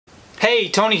Hey,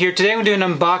 Tony here. Today I'm doing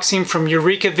an unboxing from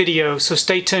Eureka Video, so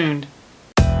stay tuned.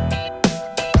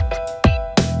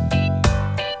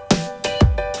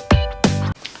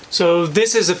 So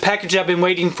this is a package I've been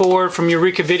waiting for from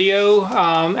Eureka Video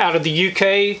out of the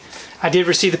UK. I did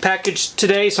receive the package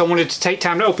today, so I wanted to take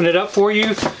time to open it up for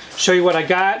you, show you what I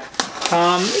got.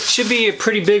 It should be a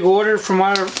pretty big order from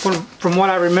what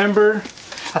I remember.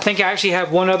 I think I actually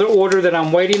have one other order that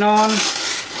I'm waiting on.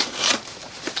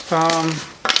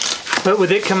 But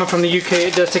with it coming from the UK,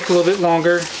 it does take a little bit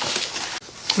longer.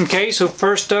 Okay, so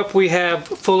first up we have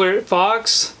Fuller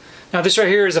Fox. Now this right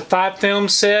here is a 5-film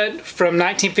set from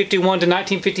 1951 to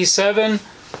 1957.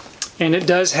 And it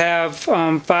does have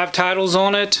 5 titles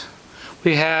on it.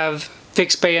 We have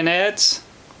Fixed Bayonets,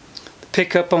 The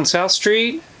Pickup on South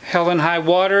Street, Hell and High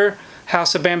Water,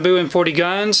 House of Bamboo and 40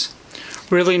 Guns.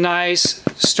 Really nice,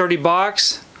 sturdy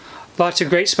box. Lots of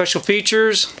great special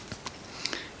features.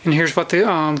 And here's what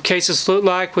the cases look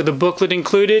like with the booklet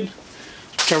included,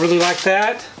 which I really like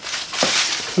that.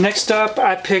 Next up,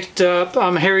 I picked up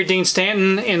Harry Dean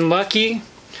Stanton in Lucky.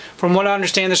 From what I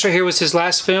understand, this right here was his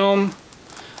last film.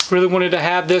 Really wanted to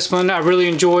have this one. I really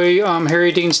enjoy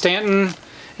Harry Dean Stanton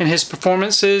and his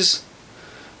performances.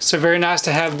 So very nice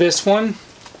to have this one.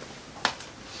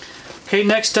 Okay,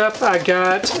 next up I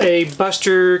got a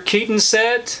Buster Keaton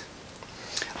set.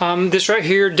 This right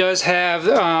here does have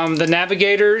The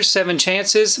Navigator, 7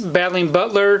 Chances, Battling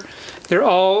Butler. They're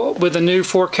all with a new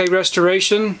 4K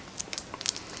restoration.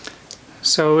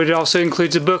 So it also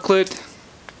includes a booklet.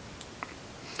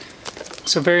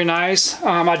 So very nice.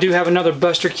 I do have another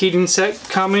Buster Keaton set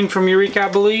coming from Eureka, I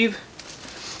believe.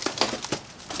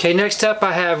 Okay, next up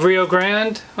I have Rio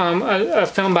Grande, a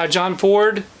film by John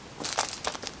Ford.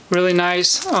 Really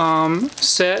nice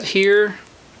set here.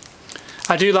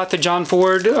 I do like the John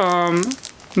Ford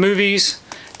movies.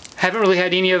 Haven't really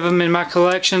had any of them in my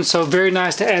collection, so very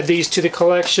nice to add these to the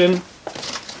collection.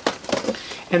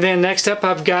 And then next up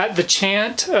I've got The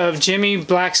Chant of Jimmy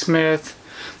Blacksmith.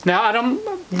 Now I don't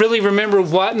really remember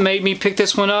what made me pick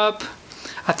this one up.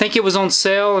 I think it was on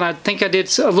sale, and I think I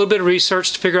did a little bit of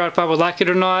research to figure out if I would like it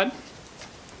or not.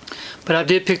 But I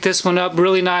did pick this one up.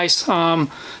 Really nice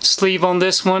sleeve on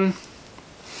this one.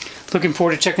 Looking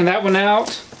forward to checking that one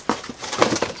out.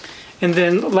 And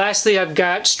then lastly I've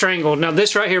got Strangled. Now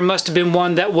this right here must have been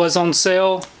one that was on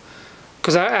sale,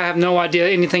 because I have no idea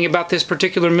anything about this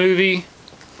particular movie.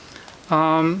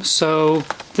 So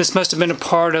this must have been a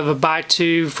part of a buy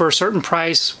two for a certain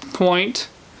price point.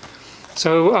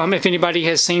 So if anybody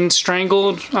has seen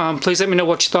Strangled, please let me know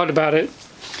what you thought about it.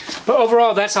 But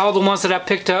overall, that's all the ones that I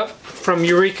picked up from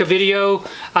Eureka Video.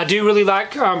 I do really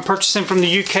like purchasing from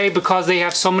the UK because they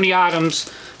have so many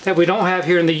items that we don't have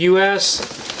here in the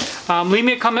US. Leave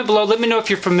me a comment below. Let me know if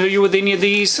you're familiar with any of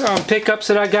these pickups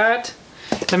that I got.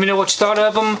 Let me know what you thought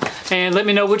of them, and let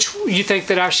me know which you think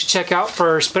that I should check out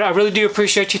first. But I really do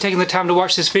appreciate you taking the time to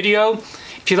watch this video.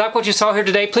 If you like what you saw here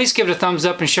today, please give it a thumbs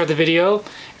up and share the video.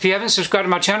 If you haven't subscribed to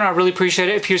my channel, I really appreciate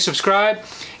it if you subscribe.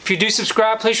 If you do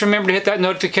subscribe, please remember to hit that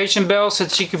notification bell so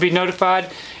that you can be notified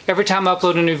every time I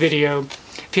upload a new video.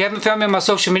 If you haven't found me on my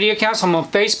social media accounts, I'm on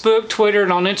Facebook, Twitter,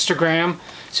 and on Instagram.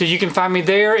 So you can find me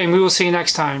there, and we will see you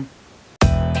next time.